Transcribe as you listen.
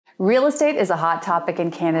Real estate is a hot topic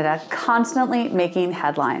in Canada, constantly making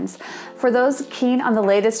headlines. For those keen on the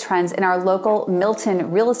latest trends in our local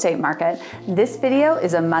Milton real estate market, this video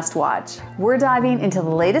is a must-watch. We're diving into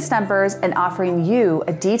the latest numbers and offering you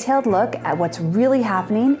a detailed look at what's really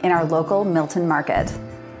happening in our local Milton market.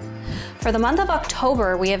 For the month of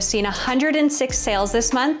October, we have seen 106 sales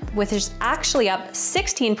this month, which is actually up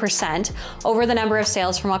 16% over the number of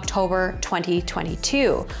sales from October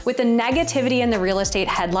 2022. With the negativity in the real estate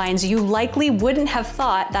headlines, you likely wouldn't have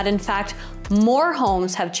thought that in fact, more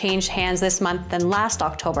homes have changed hands this month than last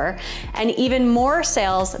October, and even more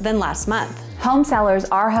sales than last month. Home sellers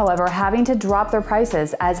are, however, having to drop their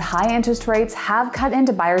prices as high interest rates have cut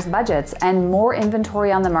into buyers' budgets, and more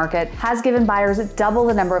inventory on the market has given buyers double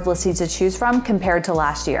the number of listings to choose from compared to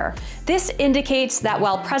last year. This indicates that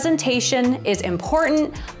while presentation is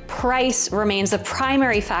important, price remains the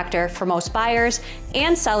primary factor for most buyers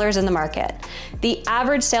and sellers in the market. The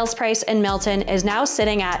average sales price in Milton is now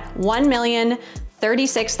sitting at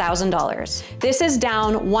 $1,036,000. This is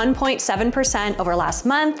down 1.7% over last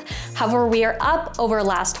month. However, we are up over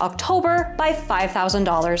last October by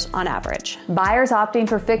 $5,000 on average. Buyers opting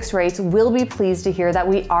for fixed rates will be pleased to hear that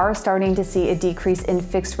we are starting to see a decrease in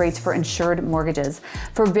fixed rates for insured mortgages.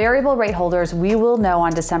 For variable rate holders, we will know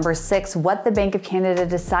on December 6th what the Bank of Canada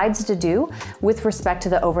decides to do with respect to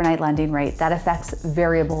the overnight lending rate that affects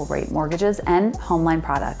variable rate mortgages and home line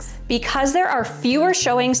products. Because there are fewer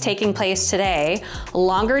showings taking place today,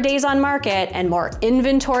 longer days on market, and more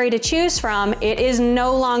inventory to choose from, it is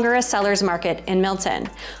no longer a seller's market in Milton.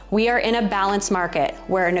 We are in a balanced market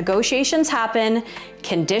where negotiations happen,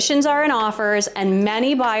 conditions are in offers, and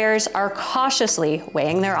many buyers are cautiously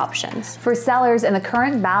weighing their options. For sellers in the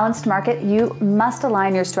current balanced market, you must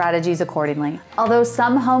align your strategies accordingly. Although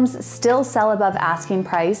some homes still sell above asking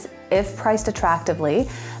price, if priced attractively,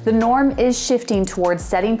 the norm is shifting towards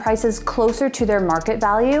setting prices closer to their market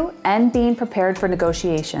value and being prepared for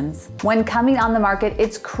negotiations. When coming on the market,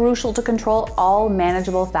 it's crucial to control all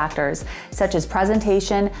manageable factors, such as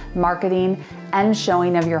presentation, marketing, and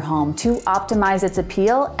showing of your home to optimize its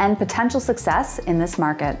appeal and potential success in this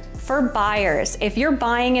market. For buyers, if you're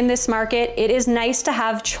buying in this market, it is nice to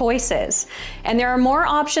have choices. And there are more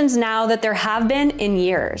options now than there have been in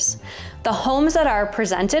years. The homes that are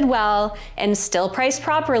presented well and still priced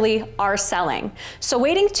properly are selling. So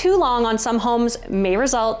waiting too long on some homes may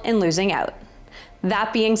result in losing out.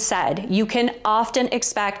 That being said, you can often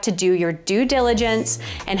expect to do your due diligence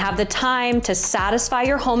and have the time to satisfy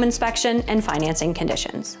your home inspection and financing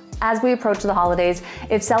conditions. As we approach the holidays,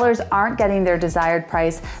 if sellers aren't getting their desired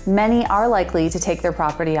price, many are likely to take their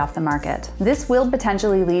property off the market. This will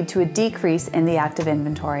potentially lead to a decrease in the active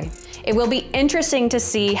inventory. It will be interesting to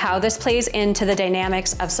see how this plays into the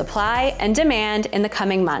dynamics of supply and demand in the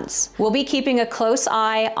coming months. We'll be keeping a close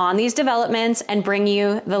eye on these developments and bring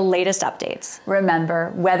you the latest updates.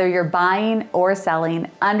 Remember, whether you're buying or selling,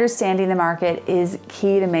 understanding the market is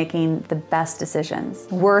key to making the best decisions.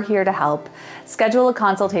 We're here to help. Schedule a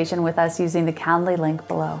consultation with us using the Calendly link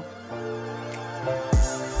below.